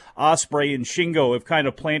guys like Ospreay and Shingo have kind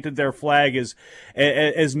of planted their flag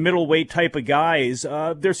as middleweight type of guys.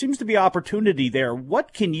 There seems to be opportunity there.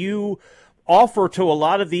 What can you offer to a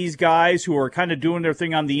lot of these guys who are kind of doing their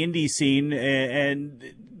thing on the indie scene,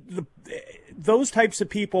 and those types of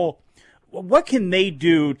people? What can they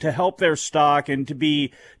do to help their stock and to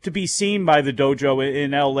be seen by the dojo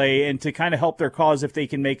in LA, and to kind of help their cause if they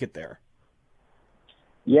can make it there?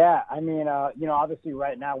 Yeah, I mean, you know, obviously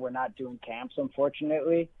right now we're not doing camps,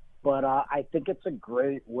 unfortunately, but I think it's a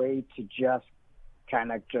great way to just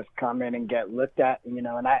kind of just come in and get looked at, you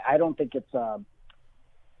know. And I don't think it's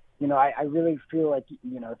you know, I really feel like,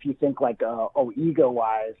 you know, if you think like,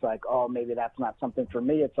 ego-wise, like, oh, maybe that's not something for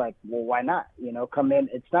me, it's like, well, why not? You know, come in.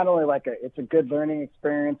 It's not only like it's a good learning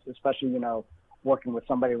experience, especially, you know, working with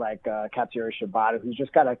somebody like Katsuyori Shibata, who's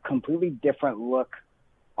just got a completely different look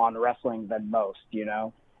on wrestling than most, you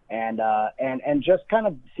know, and just kind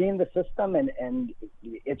of seeing the system, and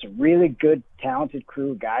it's really good, talented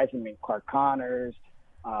crew of guys. I mean, Clark Connors,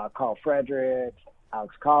 Carl Fredericks,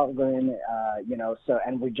 Alex Coughlin, you know, so,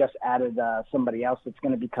 and we just added somebody else that's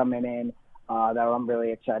going to be coming in that I'm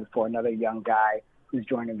really excited for, another young guy who's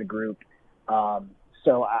joining the group.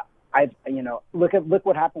 So I you know, look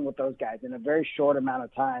what happened with those guys in a very short amount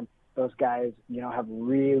of time. Those guys, you know, have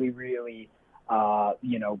really, really,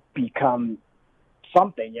 you know, become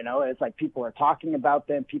something. You know, it's like people are talking about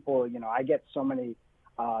them. People, you know, I get so many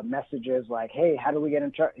messages like, hey, how do we get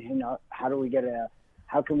in charge? You know,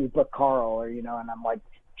 how can we book Carl? Or, you know, and I'm like,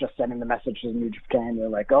 just sending the message to New Japan. They're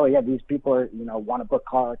like, oh yeah, these people are, you know, want to book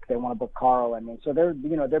Carl. They want to book Carl. I mean, so they're,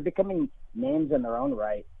 you know, they're becoming names in their own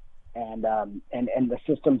right. And the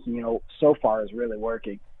systems, you know, so far is really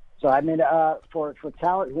working. So, I mean, for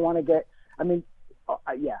talent who want to get, I mean,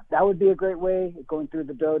 yeah, that would be a great way, going through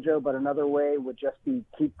the dojo. But another way would just be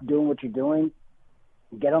keep doing what you're doing.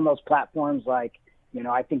 Get on those platforms. Like, you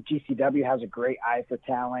know, I think GCW has a great eye for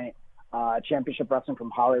talent. Championship Wrestling from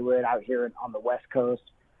Hollywood out here on the West Coast.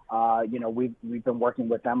 You know, we've been working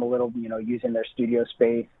with them a little, you know, using their studio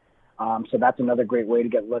space. So that's another great way to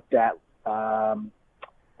get looked at.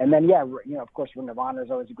 And then, yeah, you know, of course, Ring of Honor is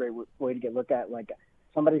always a great way to get looked at. Like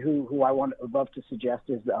somebody who I would love to suggest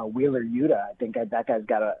is Wheeler Yuta. I think that guy's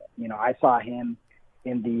got a, you know, I saw him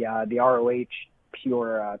in the ROH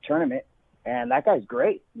Pure tournament, and that guy's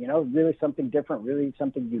great. You know, really something different, really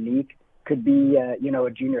something unique. Could be, you know,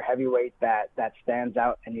 a junior heavyweight that stands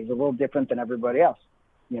out, and he's a little different than everybody else.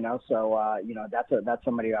 So, that's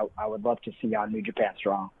somebody I would love to see on New Japan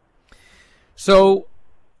Strong. So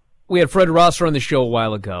we had Fred Rosser on the show a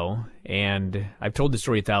while ago, and I've told this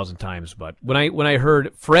story 1,000 times, but when I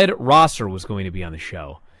heard Fred Rosser was going to be on the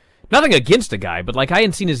show, nothing against the guy, but like I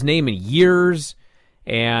hadn't seen his name in years,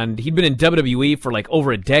 and he'd been in WWE for like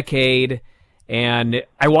over a decade, and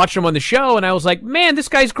I watched him on the show, and I was like, man, this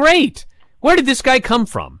guy's great. Where did this guy come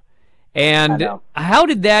from? And how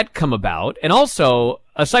did that come about? And also,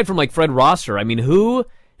 aside from like Fred Rosser, I mean, who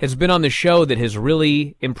has been on the show that has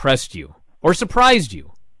really impressed you or surprised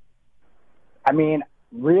you? I mean,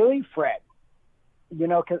 really, Fred.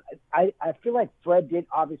 Because I feel like Fred did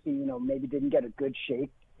obviously, maybe didn't get a good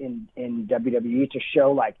shape in WWE to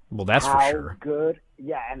show like that's how for sure. good,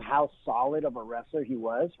 and how solid of a wrestler he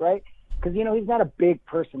was, right? Because he's not a big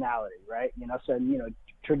personality, right? So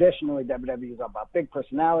traditionally WWE is all about big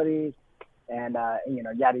personalities and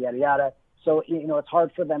yada yada yada. So it's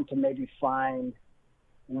hard for them to maybe find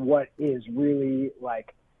what is really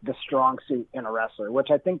like the strong suit in a wrestler, which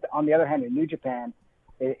I think on the other hand in New Japan,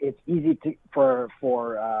 it's easy for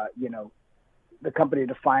the company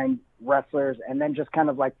to find wrestlers and then just kind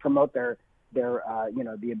of like promote their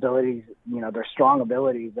the abilities, their strong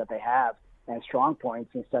abilities that they have and strong points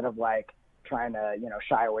instead of like trying to,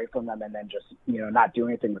 shy away from them and then just, not do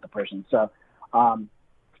anything with the person. So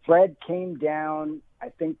Fred came down, I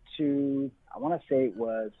think I want to say it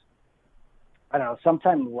was, I don't know,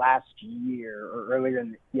 sometime last year or earlier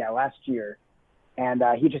last year. And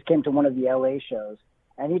he just came to one of the LA shows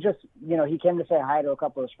and he just, he came to say hi to a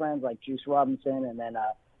couple of his friends like Juice Robinson. And then,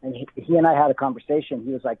 and he and I had a conversation.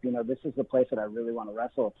 He was like, this is the place that I really want to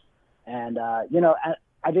wrestle. And,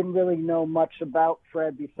 I didn't really know much about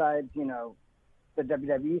Fred besides, the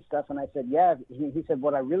WWE stuff. And I said, yeah, he said,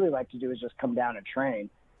 what I really like to do is just come down and train.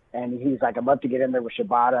 And he's like, I'd love to get in there with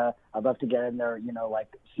Shibata. I'd love to get in there, like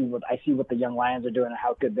see what the young Lions are doing and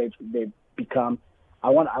how good they've become. I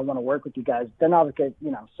want to work with you guys. Then obviously,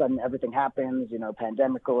 sudden everything happens,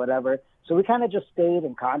 pandemic or whatever. So we kind of just stayed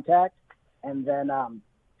in contact. And then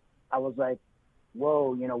I was like,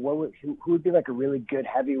 whoa, who would be like a really good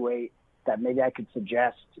heavyweight that maybe I could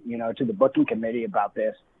suggest, to the booking committee about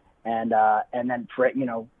this. And then Fred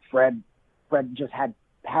just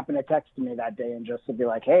happened to text me that day and just to be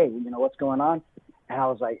like, hey, what's going on? And I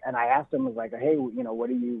was like, and I asked him, hey, what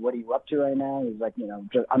are you up to right now? He's like,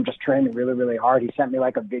 I'm just training really, really hard. He sent me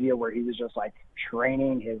like a video where he was just like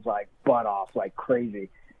training his like butt off like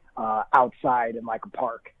crazy outside in like a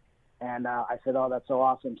park. And I said, oh, that's so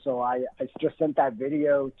awesome. So I just sent that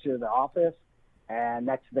video to the office. And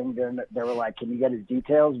next thing they were like, can you get his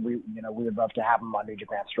details? We would love to have him on New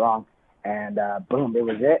Japan Strong. And boom, it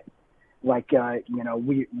was it. Like, we're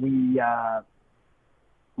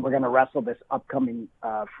going to wrestle this upcoming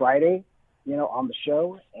Friday, on the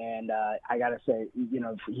show. And I got to say,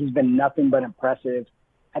 he's been nothing but impressive.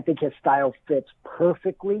 I think his style fits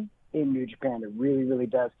perfectly in New Japan. It really, really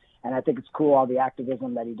does. And I think it's cool, all the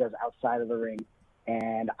activism that he does outside of the ring.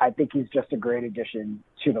 And I think he's just a great addition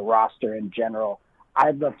to the roster in general.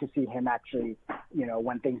 I'd love to see him actually,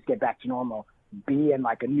 when things get back to normal, be in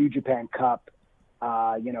like a New Japan Cup,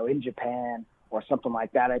 in Japan or something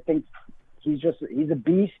like that. I think he's a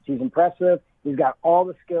beast. He's impressive. He's got all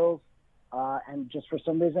the skills. And just for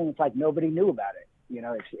some reason, it's like nobody knew about it.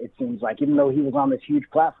 It seems like, even though he was on this huge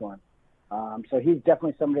platform. So he's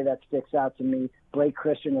definitely somebody that sticks out to me. Blake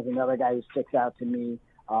Christian is another guy who sticks out to me.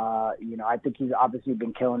 I think he's obviously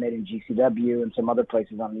been killing it in GCW and some other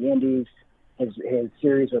places on the indies. His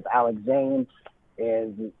series with Alex Zane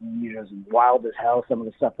is wild as hell. Some of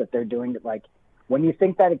the stuff that they're doing, like when you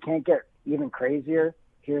think that it can't get even crazier,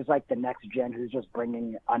 here's like the next gen who's just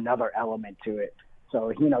bringing another element to it.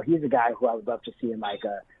 So he's a guy who I would love to see in like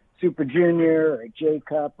a Super Junior or a J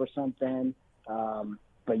Cup or something.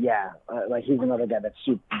 But yeah, like he's another guy that's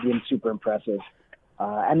been super impressive.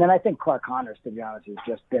 And then I think Clark Connors, to be honest, has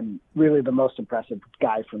just been really the most impressive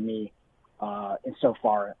guy for me so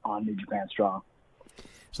far on New Japan Strong.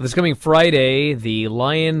 So this coming Friday, the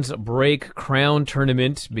Lions Break Crown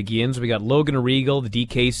Tournament begins. We got Logan Regal, the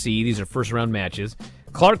DKC. These are first-round matches.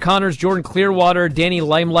 Clark Connors, Jordan Clearwater, Danny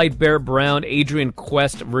Limelight, Bear Brown, Adrian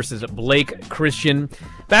Quest versus Blake Christian.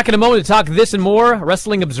 Back in a moment to talk this and more.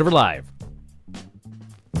 Wrestling Observer Live.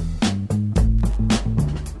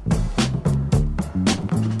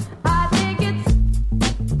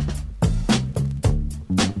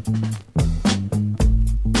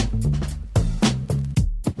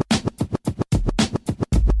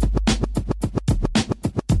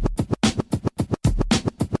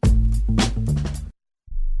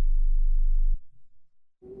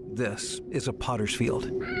 This is a potter's field.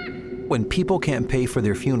 When people can't pay for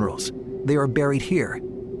their funerals, they are buried here.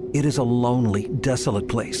 It is a lonely, desolate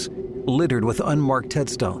place, littered with unmarked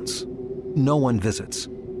headstones. No one visits.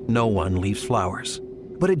 No one leaves flowers.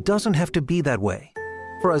 But it doesn't have to be that way.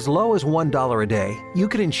 For as low as $1 a day, you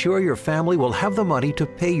can ensure your family will have the money to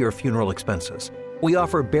pay your funeral expenses. We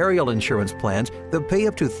offer burial insurance plans that pay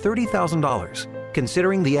up to $30,000.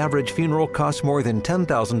 Considering the average funeral costs more than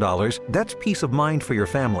 $10,000, that's peace of mind for your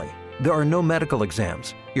family. There are no medical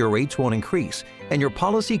exams, your rates won't increase, and your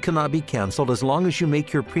policy cannot be canceled as long as you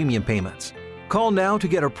make your premium payments. Call now to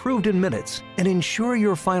get approved in minutes and ensure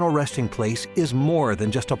your final resting place is more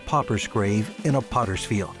than just a pauper's grave in a potter's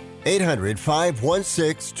field.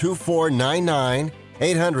 800-516-2499.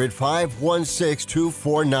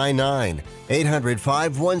 800-516-2499.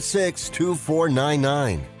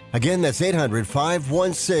 800-516-2499. Again, that's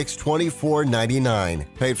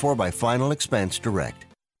 800-516-2499. Paid for by Final Expense Direct.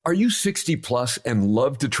 Are you 60 plus and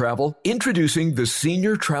love to travel? Introducing the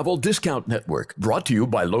Senior Travel Discount Network, brought to you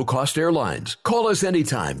by Low Cost Airlines. Call us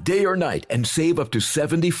anytime, day or night, and save up to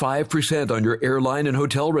 75% on your airline and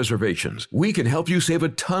hotel reservations. We can help you save a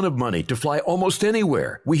ton of money to fly almost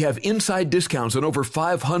anywhere. We have inside discounts on over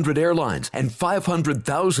 500 airlines and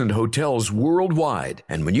 500,000 hotels worldwide.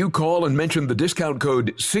 And when you call and mention the discount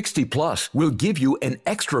code 60 plus, we'll give you an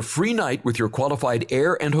extra free night with your qualified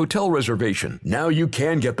air and hotel reservation. Now you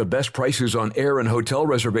can get the best prices on air and hotel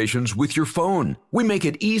reservations with your phone. We make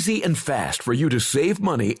it easy and fast for you to save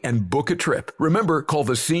money and book a trip. Remember, call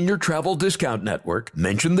the Senior Travel Discount Network,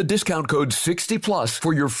 mention the discount code 60+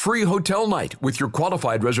 for your free hotel night with your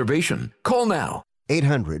qualified reservation. Call now.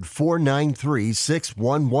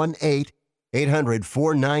 800-493-6118.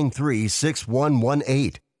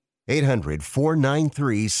 800-493-6118.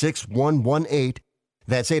 800-493-6118.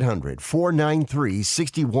 That's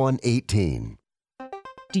 800-493-6118.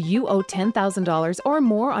 Do you owe $10,000 or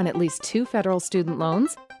more on at least 2 federal student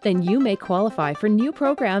loans? Then you may qualify for new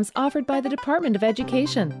programs offered by the Department of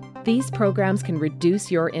Education. These programs can reduce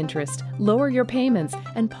your interest, lower your payments,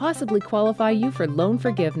 and possibly qualify you for loan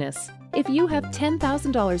forgiveness. If you have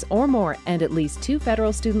 $10,000 or more and at least 2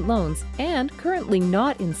 federal student loans and currently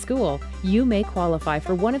not in school, you may qualify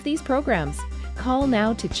for one of these programs. Call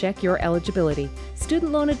now to check your eligibility.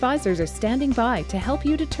 Student loan advisors are standing by to help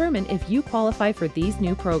you determine if you qualify for these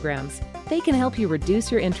new programs. They can help you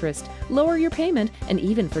reduce your interest, lower your payment, and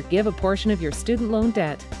even forgive a portion of your student loan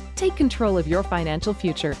debt. Take control of your financial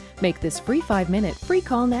future. Make this free 5-minute free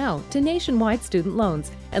call now to Nationwide Student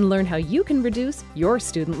Loans and learn how you can reduce your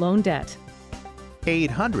student loan debt.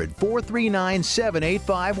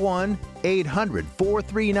 800-439-7851,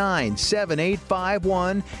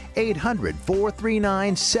 800-439-7851,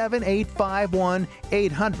 800-439-7851,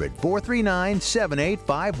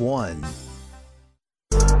 800-439-7851.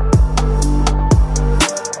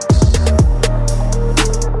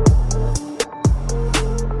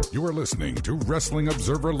 You are listening to Wrestling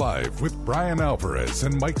Observer Live with Bryan Alvarez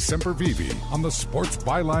and Mike Sempervive on the Sports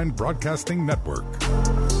Byline Broadcasting Network.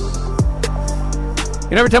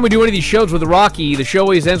 And every time we do one of these shows with Rocky, the show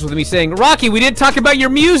always ends with me saying, Rocky, we didn't talk about your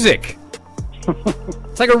music.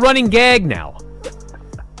 It's like a running gag now.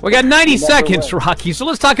 We got 90 seconds, Rocky, so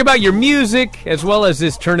let's talk about your music as well as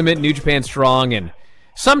this tournament, New Japan Strong, and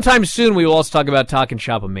sometime soon we will also talk about Talkin'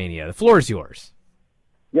 Shop-A-Mania. The floor is yours.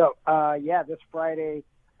 Yo, this Friday,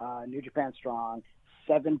 New Japan Strong,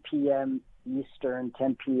 7 p.m. Eastern,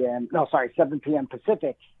 7 p.m.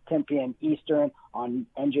 Pacific, 10 p.m. Eastern on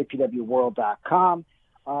njpwworld.com.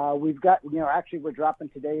 We've got, we're dropping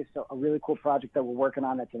today a really cool project that we're working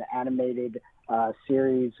on. It's an animated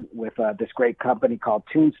series with this great company called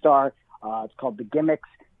Toonstar. It's called The Gimmicks.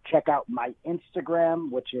 Check out my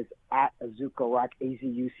Instagram, which is at AzukaRock,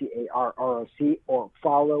 AZUCARROC, or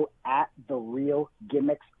follow at The Real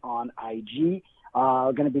Gimmicks on IG.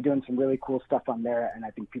 We're going to be doing some really cool stuff on there, and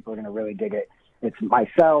I think people are going to really dig it. It's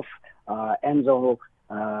myself, Enzo,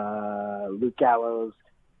 Luke Gallows,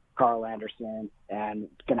 Carl Anderson, and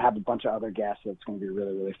going to have a bunch of other guests. So it's going to be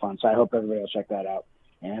really, really fun. So I hope everybody will check that out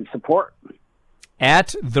and support.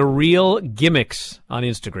 At The Real Gimmicks on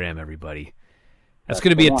Instagram, everybody. That's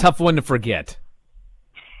going to be a tough one to forget.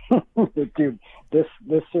 Dude, this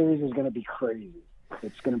series is going to be crazy.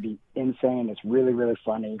 It's going to be insane. It's really, really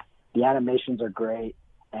funny. The animations are great.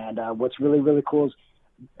 And what's really, really cool is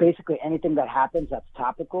basically anything that happens that's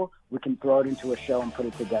topical, we can throw it into a show and put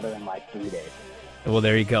it together in like 3 days. Well,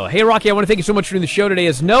 there you go. Hey, Rocky, I want to thank you so much for doing the show today.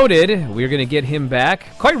 As noted, we're going to get him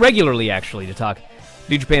back quite regularly, actually, to talk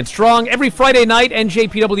New Japan Strong every Friday night,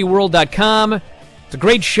 njpwworld.com. It's a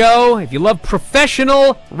great show. If you love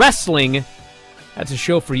professional wrestling, that's a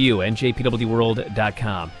show for you,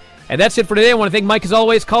 njpwworld.com. And that's it for today. I want to thank Mike, as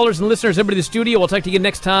always, callers and listeners, everybody in the studio. We'll talk to you again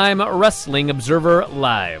next time. Wrestling Observer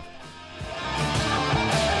Live.